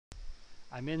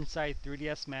I'm inside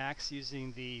 3ds Max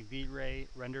using the VRay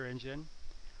render engine.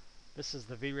 This is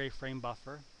the VRay frame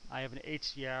buffer. I have an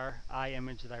HDRI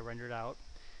image that I rendered out.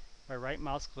 If I right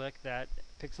mouse click, that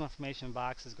pixel information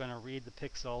box is going to read the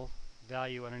pixel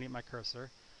value underneath my cursor,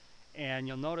 and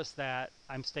you'll notice that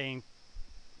I'm staying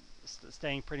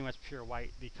pretty much pure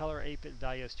white. The color 8-bit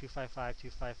value is 255,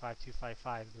 255,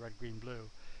 255, the red, green, blue.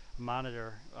 A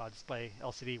monitor display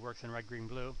LCD works in red, green,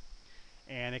 blue,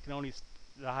 and it can only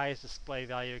the highest display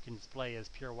value it can display is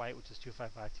pure white, which is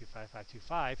 255, 255,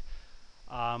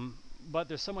 255. But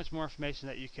there's so much more information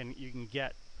that you can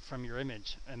get from your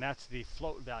image, and that's the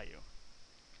float value.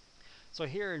 So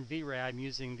here in VRay, I'm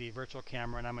using the virtual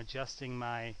camera, and I'm adjusting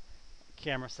my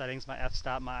camera settings, my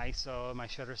f-stop, my ISO, my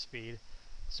shutter speed.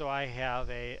 So I have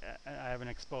an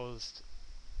exposed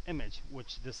image,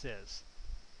 which this is.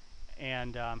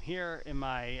 And here in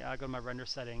my, I'll go to my render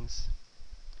settings,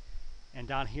 and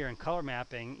down here in color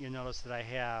mapping, you'll notice that I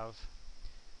have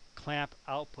clamp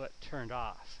output turned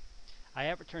off. I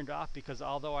have it turned off because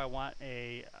although I want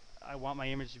my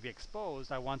image to be exposed,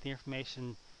 I want the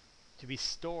information to be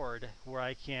stored where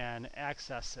I can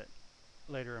access it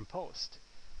later in post.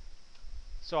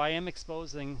 So I am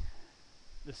exposing,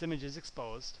 this image is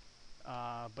exposed,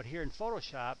 but here in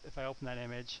Photoshop, if I open that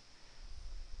image,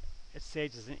 it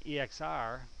saves as an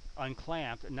EXR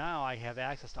unclamped. Now I have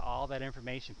access to all that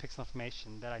information, pixel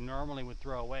information, that I normally would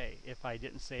throw away if I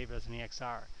didn't save it as an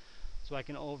EXR. So I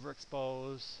can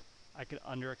overexpose, I can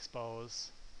underexpose,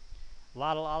 a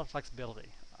lot of flexibility.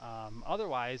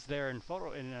 Otherwise, there in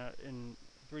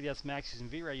 3ds Max using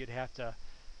VRay, you'd have to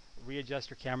readjust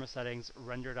your camera settings,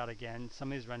 render it out again.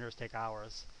 Some of these renders take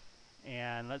hours,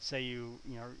 and let's say you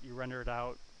render it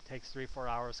out, takes 3-4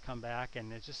 hours, come back,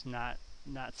 and it's just not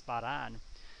spot on.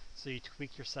 So you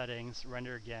tweak your settings,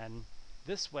 render again.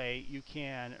 This way you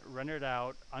can render it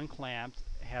out unclamped,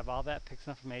 have all that pixel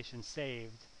information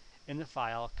saved in the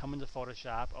file, come into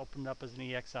Photoshop, open it up as an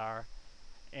EXR,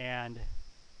 and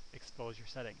expose your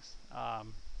settings.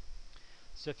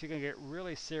 So if you're going to get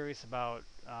really serious about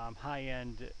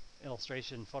high-end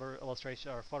illustration,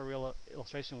 photoreal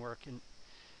illustration work,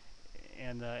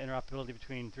 and the interoperability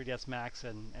between 3ds Max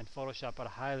and Photoshop, I'd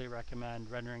highly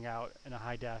recommend rendering out in a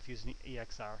high def using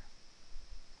EXR.